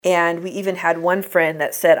And we even had one friend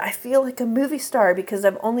that said, I feel like a movie star because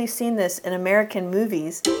I've only seen this in American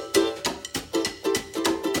movies.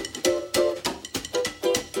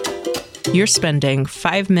 You're spending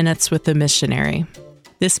 5 minutes with a missionary.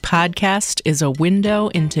 This podcast is a window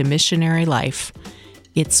into missionary life.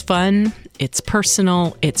 It's fun, it's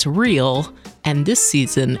personal, it's real, and this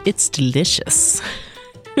season, it's delicious.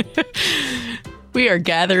 We are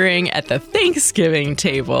gathering at the Thanksgiving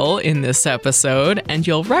table in this episode, and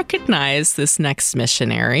you'll recognize this next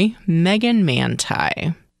missionary,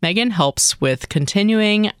 Mantey. Megan helps with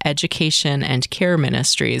continuing education and care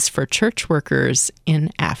ministries for church workers in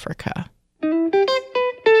Africa.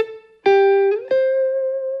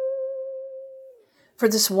 For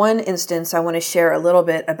this one instance, I want to share a little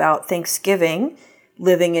bit about Thanksgiving,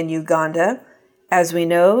 living in Uganda. As we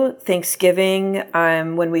know, Thanksgiving,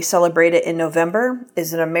 when we celebrate it in November,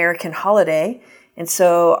 is an American holiday. And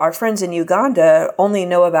so our friends in Uganda only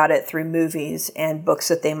know about it through movies and books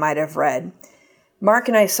that they might have read. Mark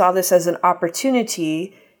and I saw this as an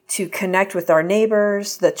opportunity to connect with our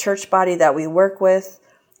neighbors, the church body that we work with,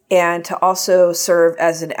 and to also serve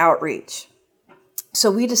as an outreach.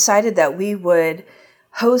 So we decided that we would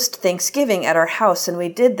host Thanksgiving at our house, and we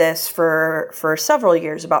did this for several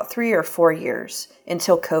years, about 3 or 4 years,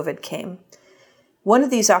 until COVID came. One of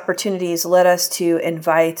these opportunities led us to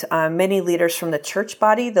invite many leaders from the church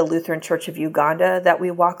body, the Lutheran Church of Uganda, that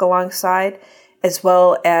we walk alongside, as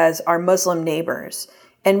well as our Muslim neighbors.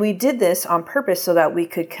 And we did this on purpose so that we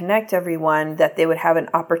could connect everyone, that they would have an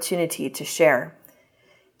opportunity to share.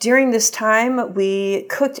 During this time, we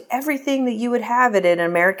cooked everything that you would have at an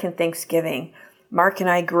American Thanksgiving. Mark and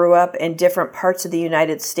I grew up in different parts of the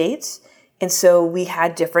United States, and so we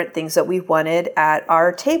had different things that we wanted at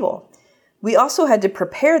our table. We also had to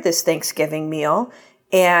prepare this Thanksgiving meal,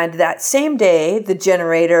 and that same day, the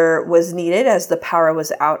generator was needed as the power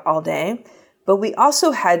was out all day. But we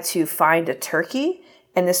also had to find a turkey,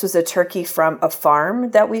 and this was a turkey from a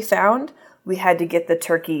farm that we found. We had to get the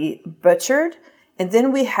turkey butchered, and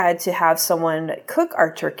then we had to have someone cook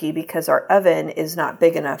our turkey because our oven is not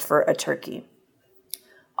big enough for a turkey.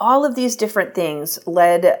 All of these different things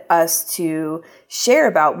led us to share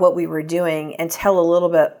about what we were doing and tell a little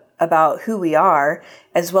bit about who we are,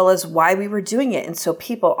 as well as why we were doing it. And so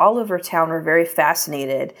people all over town were very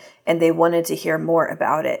fascinated, and they wanted to hear more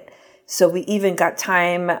about it. So we even got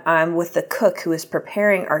time with the cook who was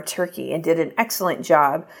preparing our turkey and did an excellent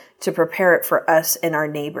job to prepare it for us and our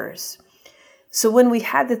neighbors. So when we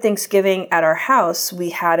had the Thanksgiving at our house, we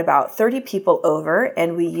had about 30 people over,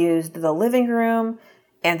 and we used the living room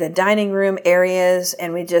and the dining room areas,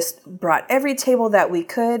 and we just brought every table that we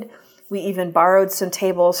could. We even borrowed some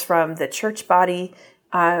tables from the church body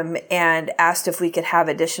and asked if we could have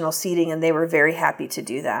additional seating, and they were very happy to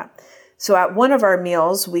do that. So at one of our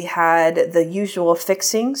meals, we had the usual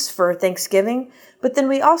fixings for Thanksgiving, but then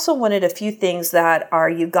we also wanted a few things that our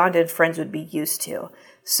Ugandan friends would be used to.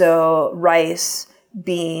 So rice,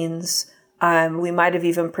 beans. We might have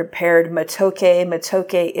even prepared matoke.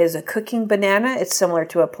 Matoke is a cooking banana. It's similar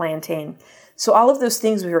to a plantain. So all of those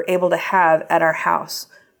things we were able to have at our house.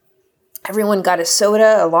 Everyone got a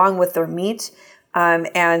soda along with their meat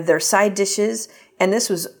and their side dishes. And this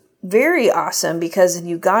was very awesome because in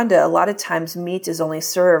Uganda, a lot of times meat is only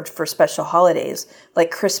served for special holidays. Like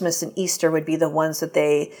Christmas and Easter would be the ones that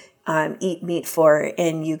they eat meat for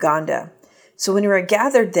in Uganda. So when we were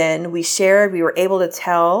gathered then, we shared, we were able to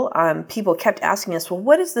tell, people kept asking us, well,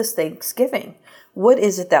 what is this Thanksgiving? What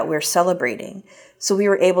is it that we're celebrating? So we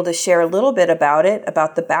were able to share a little bit about it,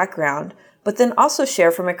 about the background, but then also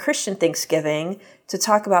share from a Christian Thanksgiving to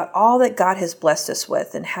talk about all that God has blessed us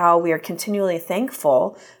with and how we are continually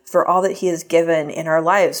thankful for all that He has given in our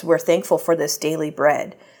lives. We're thankful for this daily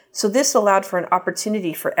bread. So this allowed for an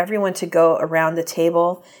opportunity for everyone to go around the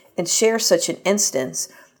table and share such an instance.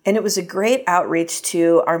 And it was a great outreach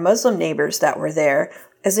to our Muslim neighbors that were there,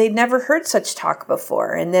 as they'd never heard such talk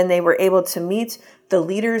before. And then they were able to meet the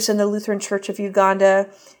leaders in the Lutheran Church of Uganda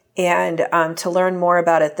and to learn more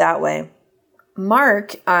about it that way.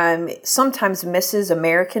 Mark sometimes misses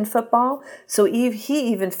American football, so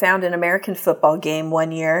he even found an American football game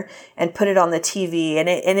one year and put it on the TV, and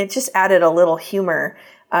it just added a little humor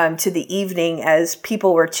to the evening as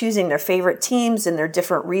people were choosing their favorite teams and their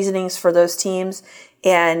different reasonings for those teams.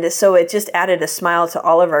 And so it just added a smile to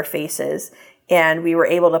all of our faces, and we were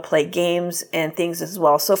able to play games and things as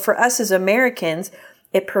well. So for us as Americans,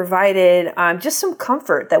 it provided just some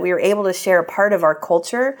comfort that we were able to share a part of our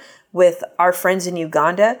culture with our friends in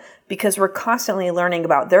Uganda, because we're constantly learning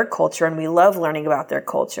about their culture and we love learning about their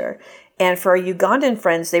culture. And for our Ugandan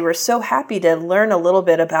friends, they were so happy to learn a little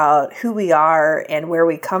bit about who we are and where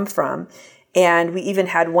we come from. And we even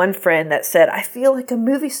had one friend that said, I feel like a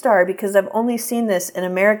movie star because I've only seen this in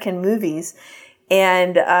American movies.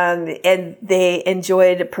 And they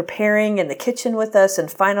enjoyed preparing in the kitchen with us and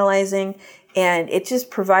finalizing. And it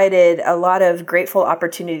just provided a lot of grateful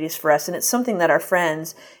opportunities for us. And it's something that our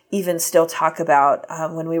friends even still talk about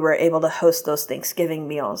when we were able to host those Thanksgiving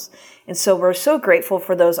meals. And so we're so grateful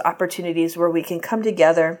for those opportunities where we can come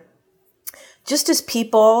together just as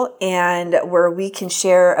people and where we can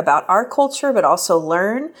share about our culture, but also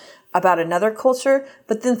learn about another culture.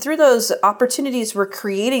 But then through those opportunities, we're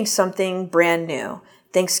creating something brand new.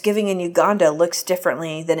 Thanksgiving in Uganda looks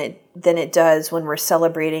differently than it does when we're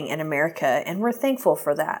celebrating in America, and we're thankful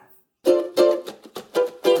for that.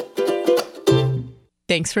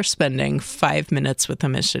 Thanks for spending 5 minutes with a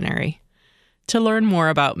missionary. To learn more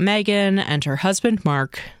about Megan and her husband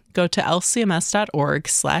Mark, go to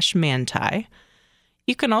lcms.org/Mantey.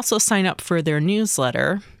 You can also sign up for their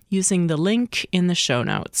newsletter using the link in the show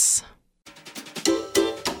notes.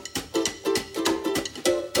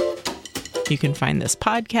 You can find this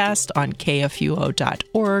podcast on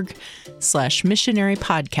kfuo.org/missionary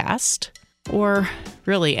podcast, or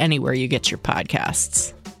really anywhere you get your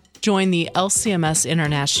podcasts. Join the LCMS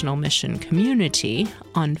International Mission community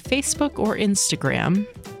on Facebook or Instagram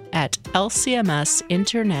at LCMS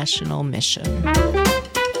International Mission.